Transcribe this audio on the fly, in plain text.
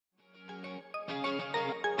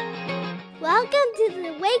to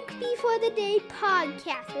the Wake Before the Day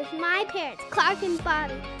podcast with my parents, Clark and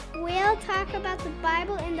Bobby. We'll talk about the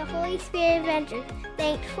Bible and the Holy Spirit adventures.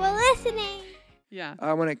 Thanks for listening. Yeah.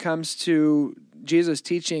 When it comes to Jesus'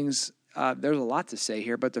 teachings, there's a lot to say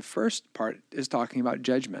here, but the first part is talking about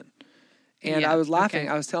judgment. And I was laughing.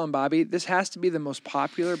 Okay. I was telling Bobby, this has to be the most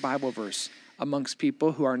popular Bible verse amongst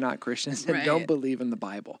people who are not Christians and don't believe in the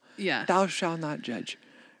Bible. Yeah. Thou shalt not judge.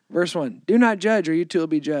 Verse 1, do not judge, or you too will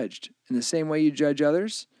be judged. In the same way you judge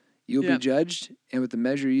others, you'll be judged, and with the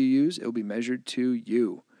measure you use, it will be measured to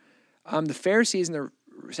you. The Pharisees and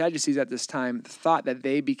the Sadducees at this time thought that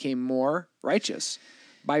they became more righteous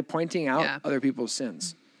by pointing out other people's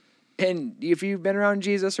sins. And if you've been around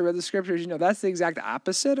Jesus or read the scriptures, you know that's the exact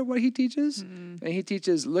opposite of what he teaches. Mm-hmm. And he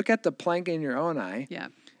teaches, look at the plank in your own eye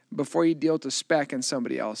before you deal with the speck in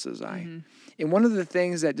somebody else's eye. Mm-hmm. And one of the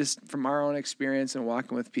things that just from our own experience and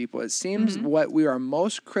walking with people, it seems what we are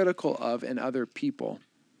most critical of in other people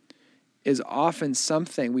is often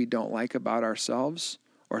something we don't like about ourselves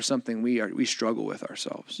or something we struggle with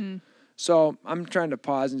ourselves. Mm. So I'm trying to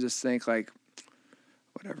pause and just think like,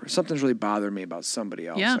 whatever, something's really bothering me about somebody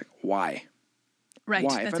else. Like, why? Right.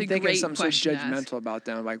 Why? That's if I'm thinking something so judgmental about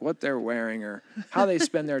them, like what they're wearing or how they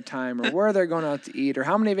spend their time or where they're going out to eat or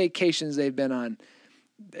how many vacations they've been on,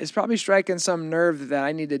 it's probably striking some nerve that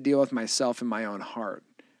I need to deal with myself in my own heart,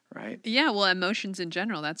 right? Yeah, well, emotions in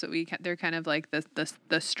general, that's what they're kind of like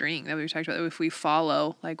the string that we talked about. If we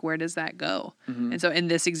follow, like, where does that go? Mm-hmm. And so in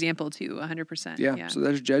this example too, 100%. Yeah, so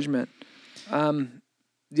there's judgment.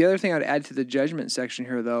 The other thing I'd add to the judgment section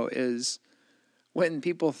here, though, is when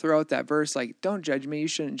people throw out that verse, like, don't judge me, you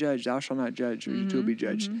shouldn't judge, thou shalt not judge, or you too will be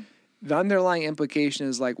judged. Mm-hmm. The underlying implication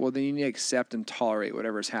is like, well, then you need to accept and tolerate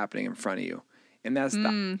whatever's happening in front of you. And that's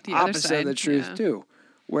the opposite of the truth, too.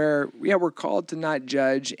 Where, we're called to not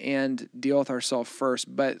judge and deal with ourselves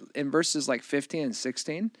first. But in verses like 15 and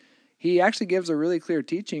 16, he actually gives a really clear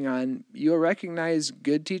teaching on you'll recognize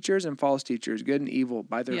good teachers and false teachers, good and evil,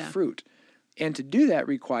 by their fruit. And to do that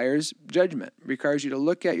requires judgment, requires you to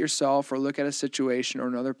look at yourself or look at a situation or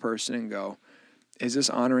another person and go, is this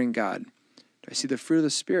honoring God? Do I see the fruit of the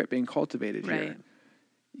Spirit being cultivated here?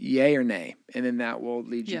 Yay or nay? And then that will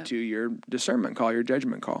lead you to your discernment call, your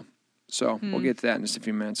judgment call. So we'll get to that in just a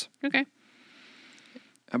few minutes. Okay.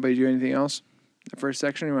 How about you do anything else? The first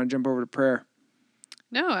section, you want to jump over to prayer?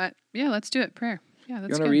 No, let's do it. Prayer. Yeah, that's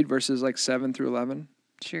good. You want to read verses like 7 through 11?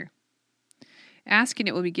 Sure. Ask and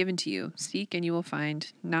it will be given to you. Seek and you will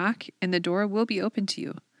find. Knock and the door will be opened to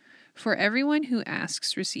you. For everyone who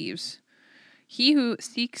asks receives. He who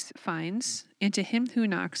seeks finds, and to him who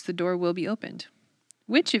knocks the door will be opened.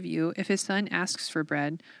 Which of you, if his son asks for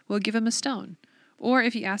bread, will give him a stone? Or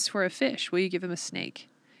if he asks for a fish, will you give him a snake?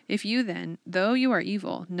 If you then, though you are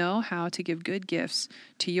evil, know how to give good gifts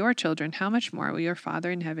to your children, how much more will your Father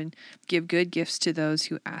in heaven give good gifts to those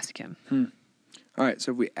who ask him? All right,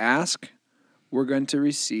 so if we ask, we're going to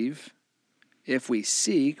receive. If we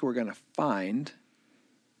seek, we're going to find.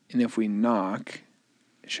 And if we knock,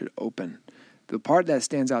 it should open. The part that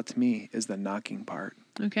stands out to me is the knocking part.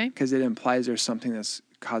 Okay. Because it implies there's something that's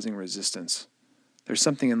causing resistance. There's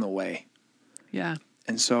something in the way. Yeah.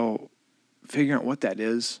 And so figuring out what that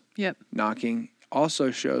is, knocking,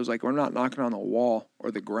 also shows like we're not knocking on the wall or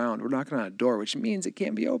the ground. We're knocking on a door, which means it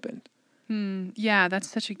can't be opened. Yeah, that's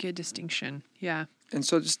such a good distinction. Yeah. And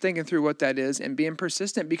so just thinking through what that is and being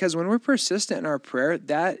persistent, because when we're persistent in our prayer,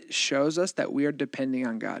 that shows us that we are depending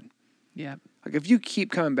on God. Yeah. Like if you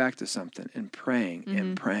keep coming back to something and praying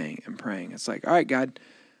and praying and praying, it's like, all right, God,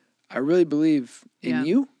 I really believe in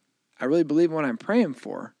you. I really believe in what I'm praying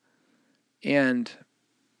for. And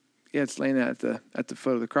it's laying that at the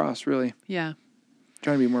foot of the cross, really. Yeah.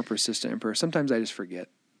 Trying to be more persistent in prayer. Sometimes I just forget.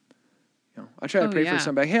 You know, I try to pray for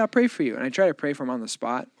somebody. Hey, I'll pray for you. And I try to pray for them on the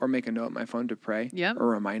spot or make a note on my phone to pray or a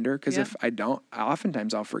reminder. Because if I don't,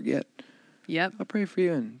 oftentimes I'll forget. Yep. I'll pray for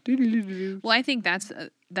you and Well, I think that's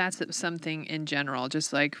something in general,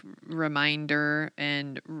 just like reminder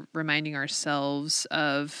and reminding ourselves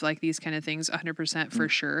of like these kind of things 100% for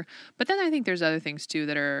sure. But then I think there's other things too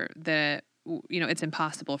that it's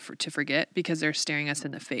impossible to forget because they're staring us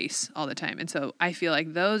in the face all the time. And so I feel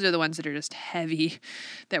like those are the ones that are just heavy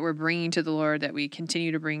that we're bringing to the Lord, that we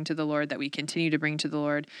continue to bring to the Lord, that we continue to bring to the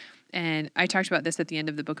Lord. And I talked about this at the end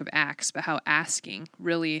of the book of Acts, but how asking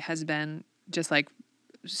really has been just like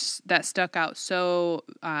that stuck out so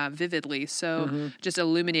vividly, so just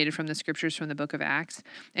illuminated from the scriptures from the book of Acts.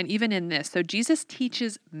 And even in this, so Jesus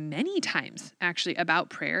teaches many times actually about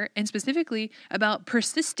prayer, and specifically about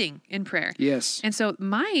persisting in prayer. Yes. And so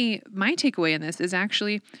my takeaway in this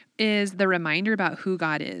is the reminder about who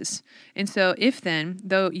God is. And so if then,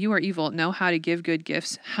 though you are evil, know how to give good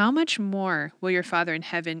gifts, how much more will your Father in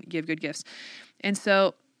heaven give good gifts? And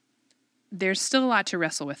so there's still a lot to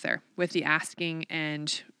wrestle with there, with the asking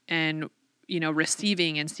and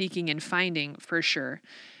receiving and seeking and finding, for sure.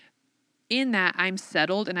 In that, I'm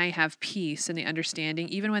settled and I have peace and the understanding,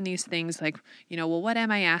 even when these things like, well, what am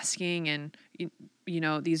I asking? And,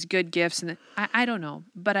 these good gifts. And I don't know,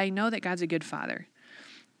 but I know that God's a good Father.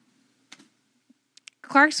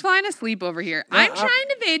 Clark's falling asleep over here. I'm trying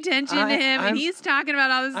to pay attention to him, and he's talking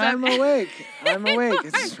about all this stuff. I'm awake.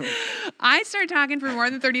 I start talking for more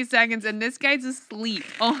than 30 seconds, and this guy's asleep.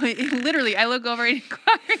 Oh, literally, I look over and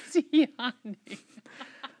Clark's yawning.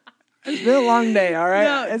 It's been a long day, all right?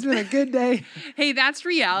 No. It's been a good day. Hey, that's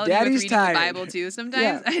reality Daddy's with reading tired. the Bible, too. Sometimes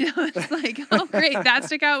Yeah. I know it's like, oh, great, that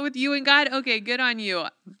stuck out with you and God? Okay, good on you.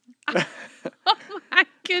 Oh, my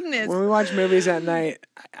goodness. When we watch movies at night,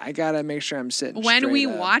 I got to make sure I'm sitting When straight we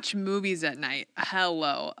up. watch movies at night,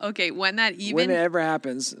 hello. Okay, when When it ever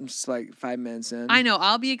happens, it's like 5 minutes in. I know,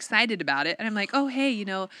 I'll be excited about it. And I'm like, oh, hey,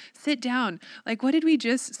 sit down. Like, what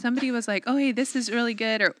did somebody was like, oh, hey, this is really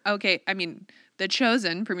good. Or, okay, The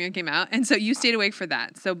Chosen premiere came out. And so you stayed awake for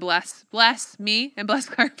that. So bless me and bless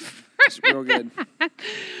Clark. It's real good.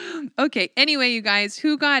 Okay, anyway, you guys,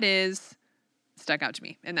 who God is stuck out to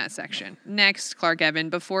me in that section. Next, Clark Evan,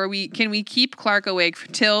 can we keep Clark awake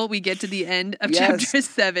till we get to the end of chapter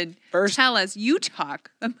 7? Tell us, you talk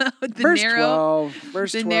about the verse narrow, 12,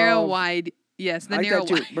 verse 12. narrow, wide. Yes, the narrow,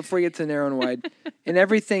 wide. Before you get to narrow and wide. In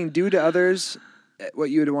everything, do to others what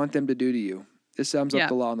you would want them to do to you. This sums up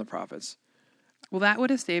the law and the prophets. Well, that would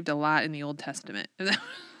have saved a lot in the Old Testament.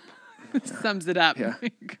 Sums it up. Yeah. I'm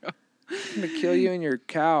going to kill you and your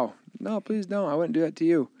cow. No, please don't. I wouldn't do that to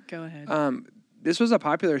you. Go ahead. This was a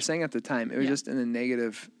popular saying at the time. It was just in a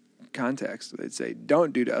negative context. They'd say,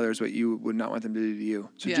 don't do to others what you would not want them to do to you.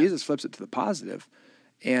 So Jesus flips it to the positive,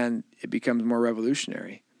 and it becomes more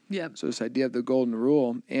revolutionary. Yeah. So this idea of the golden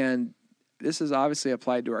rule, and this is obviously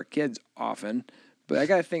applied to our kids often, but I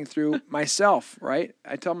got to think through myself, right?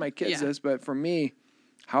 I tell my kids this, but for me,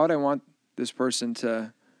 how would I want this person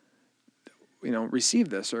to, receive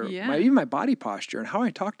this? Or even my body posture and how I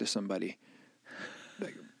talk to somebody.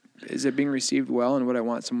 Is it being received well, and would I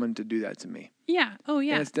want someone to do that to me? Yeah. Oh,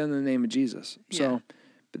 yeah. And it's done in the name of Jesus. So,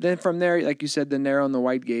 but then from there, like you said, the narrow and the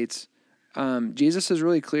wide gates, Jesus is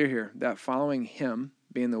really clear here that following him,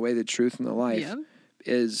 being the way, the truth, and the life,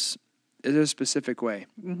 is a specific way.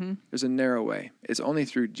 Mm-hmm. There's a narrow way. It's only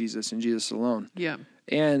through Jesus and Jesus alone. Yeah.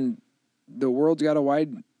 And the world's got a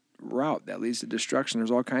wide route that leads to destruction.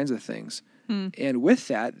 There's all kinds of things. And with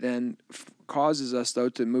that, then causes us, though,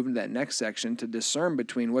 to move into that next section to discern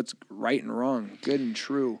between what's right and wrong, good and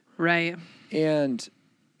true. Right. And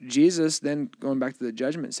Jesus, then going back to the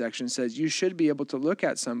judgment section, says you should be able to look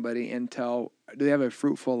at somebody and tell, do they have a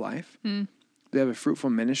fruitful life? Do they have a fruitful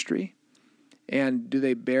ministry? And do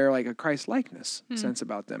they bear like a Christ-likeness sense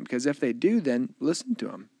about them? Because if they do, then listen to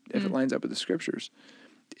them, if it lines up with the scriptures.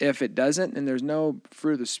 If it doesn't, and there's no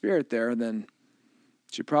fruit of the Spirit there, then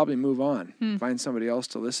you should probably move on, find somebody else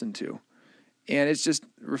to listen to. And it's just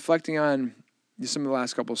reflecting on some of the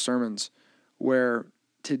last couple of sermons where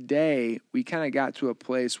today we kind of got to a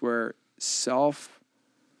place where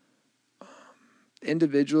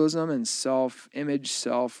individualism and self-image,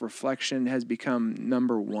 self-reflection has become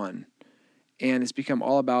number one. And it's become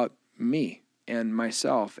all about me and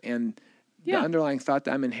myself and the underlying thought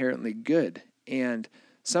that I'm inherently good. And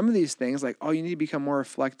some of these things, like, you need to become more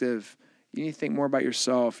reflective. You need to think more about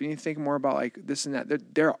yourself. You need to think more about like this and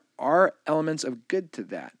that. There are elements of good to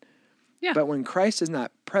that. Yeah. But when Christ is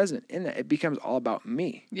not present in that, it becomes all about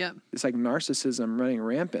me. Yeah. It's like narcissism running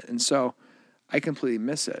rampant. And so I completely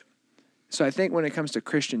miss it. So I think when it comes to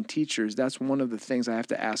Christian teachers, that's one of the things I have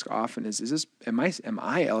to ask often is am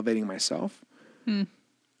I elevating myself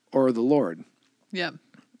or the Lord? Yeah.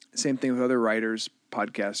 Same thing with other writers,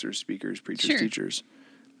 podcasters, speakers, preachers, teachers.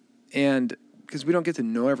 And because we don't get to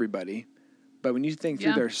know everybody, but when you think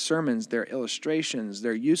through their sermons, their illustrations,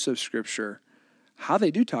 their use of scripture, how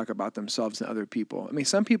they do talk about themselves and other people. I mean,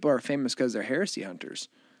 some people are famous because they're heresy hunters.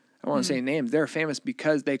 I don't want to say names. They're famous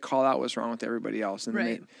because they call out what's wrong with everybody else.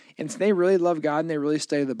 And they really love God and they really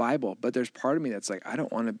study the Bible. But there's part of me that's like, I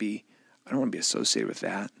don't want to be associated with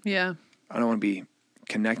that. Yeah. I don't want to be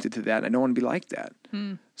connected to that. I don't want to be like that.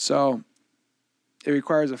 So it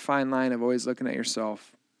requires a fine line of always looking at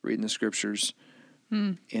yourself reading the scriptures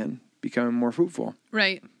and becoming more fruitful.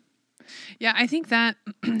 Right. Yeah, I think that,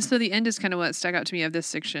 so the end is kind of what stuck out to me of this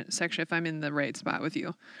section, if I'm in the right spot with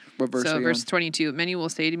you. What verse So are you verse on? 22, many will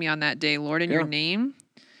say to me on that day, Lord, in your name,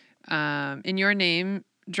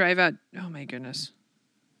 drive out, oh my goodness.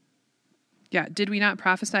 Yeah, did we not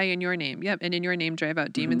prophesy in your name? Yep, and in your name drive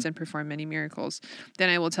out demons and perform many miracles. Then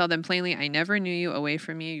I will tell them plainly, I never knew you. Away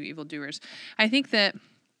from me, you evildoers. I think that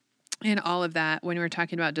in all of that, when we're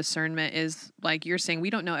talking about discernment, is like you're saying, we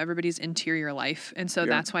don't know everybody's interior life. And so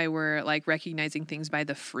that's why we're like recognizing things by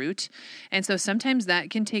the fruit. And so sometimes that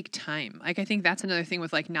can take time. Like, I think that's another thing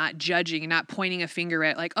with like not judging and not pointing a finger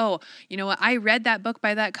at like, oh, you know what? I read that book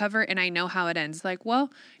by that cover and I know how it ends. Like, well,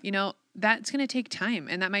 you know, that's going to take time,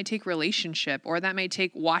 and that might take relationship, or that might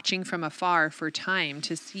take watching from afar for time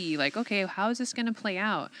to see like, okay, how is this going to play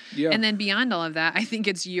out? Yeah. And then beyond all of that, I think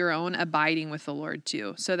it's your own abiding with the Lord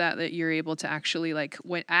too, so that you're able to actually like,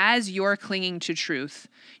 as you're clinging to truth,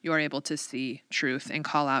 you're able to see truth and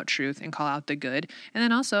call out the good. And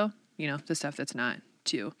then also, you know, the stuff that's not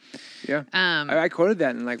too. Yeah. I quoted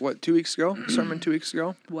that in like 2 weeks ago, sermon 2 weeks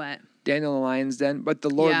ago. What? Daniel in the lion's den, but the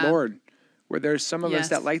Lord, where there's some of us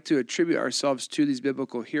that like to attribute ourselves to these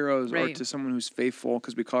biblical heroes or to someone who's faithful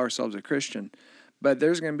because we call ourselves a Christian. But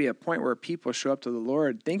there's going to be a point where people show up to the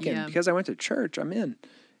Lord thinking, because I went to church, I'm in.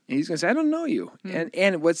 And he's going to say, I don't know you.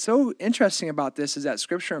 And what's so interesting about this is that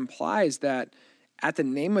Scripture implies that at the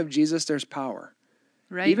name of Jesus, there's power.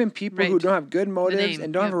 Right. Even people who don't have good motives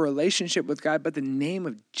and don't have a relationship with God, but the name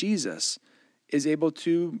of Jesus is able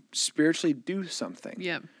to spiritually do something.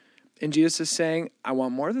 Yeah. And Jesus is saying, I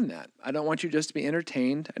want more than that. I don't want you just to be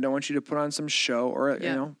entertained. I don't want you to put on some show or, you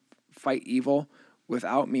know, fight evil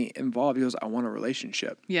without me involved. He goes, I want a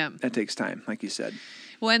relationship. Yeah. That takes time, like you said.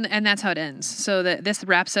 Well, and that's how it ends. So this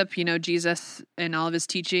wraps up, you know, Jesus and all of his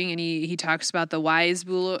teaching, and he talks about the wise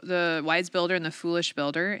builder and the foolish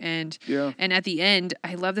builder, and at the end,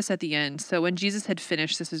 I love this at the end. So when Jesus had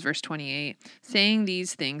finished, this is verse 28, saying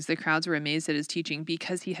these things, the crowds were amazed at his teaching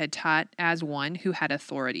because he had taught as one who had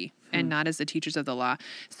authority and not as the teachers of the law.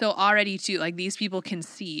 So already too, like these people can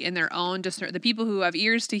see in their own the people who have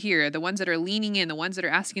ears to hear, the ones that are leaning in, the ones that are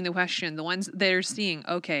asking the question, the ones that are seeing,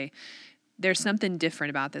 okay, there's something different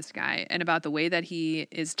about this guy and about the way that he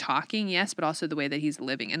is talking, yes, but also the way that he's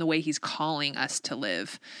living and the way he's calling us to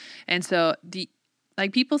live. And so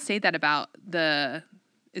people say that about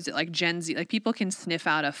is it like Gen Z? Like people can sniff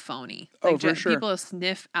out a phony. Like for sure. People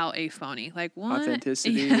sniff out a phony. Like what?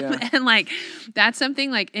 Authenticity, yeah. And like that's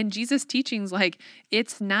something like in Jesus' teachings, like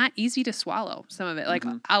it's not easy to swallow some of it. Like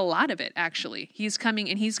a lot of it actually. He's coming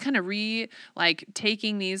and he's kind of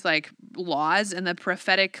taking these like laws and the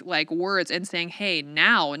prophetic like words and saying, hey,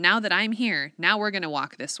 now that I'm here, now we're gonna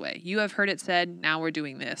walk this way. You have heard it said, now we're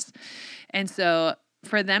doing this. And so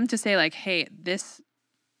for them to say like, hey,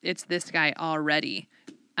 it's this guy already.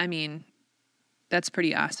 I mean, that's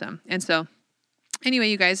pretty awesome. And so anyway,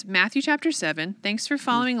 you guys, Matthew chapter 7, thanks for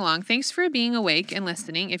following along. Thanks for being awake and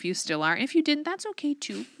listening if you still are. If you didn't, that's okay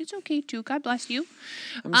too. It's okay too. God bless you.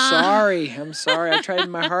 I'm sorry. I tried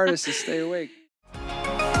my hardest to stay awake.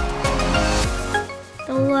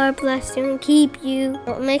 The Lord bless you and keep you.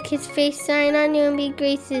 Don't make his face shine on you and be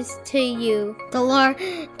gracious to you. The Lord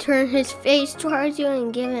turn his face towards you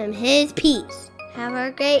and give him his peace. Have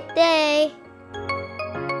a great day.